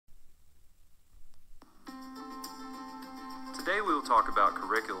Today we will talk about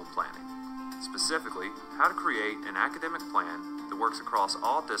curriculum planning, specifically how to create an academic plan that works across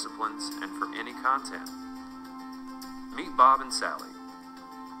all disciplines and for any content. Meet Bob and Sally.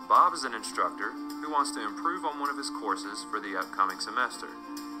 Bob is an instructor who wants to improve on one of his courses for the upcoming semester,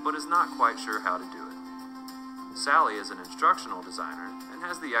 but is not quite sure how to do it. Sally is an instructional designer and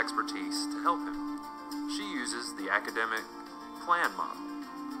has the expertise to help him. She uses the academic plan model.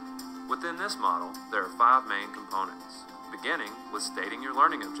 Within this model, there are 5 main components, beginning with stating your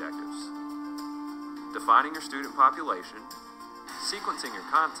learning objectives, defining your student population, sequencing your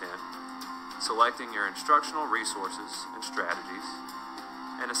content, selecting your instructional resources and strategies,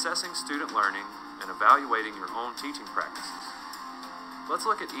 and assessing student learning and evaluating your own teaching practices. Let's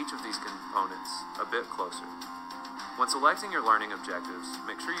look at each of these components a bit closer. When selecting your learning objectives,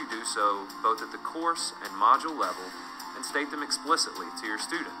 make sure you do so both at the course and module level and state them explicitly to your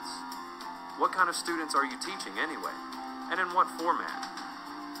students. What kind of students are you teaching anyway, and in what format?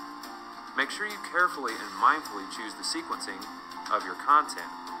 Make sure you carefully and mindfully choose the sequencing of your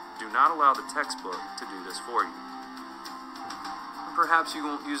content. Do not allow the textbook to do this for you. And perhaps you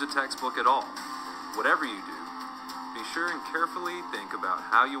won't use a textbook at all. Whatever you do, be sure and carefully think about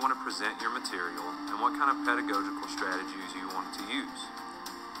how you want to present your material and what kind of pedagogical strategies you want to use.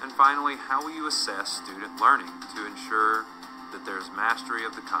 And finally, how will you assess student learning to ensure that there's mastery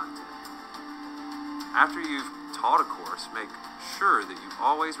of the content? After you've taught a course, make sure that you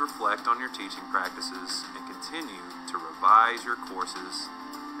always reflect on your teaching practices and continue to revise your courses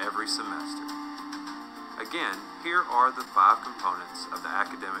every semester. Again, here are the 5 components of the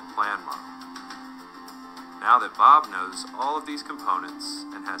academic plan model. Now that Bob knows all of these components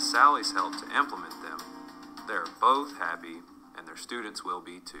and has Sally's help to implement them, they are both happy and their students will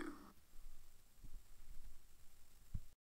be too.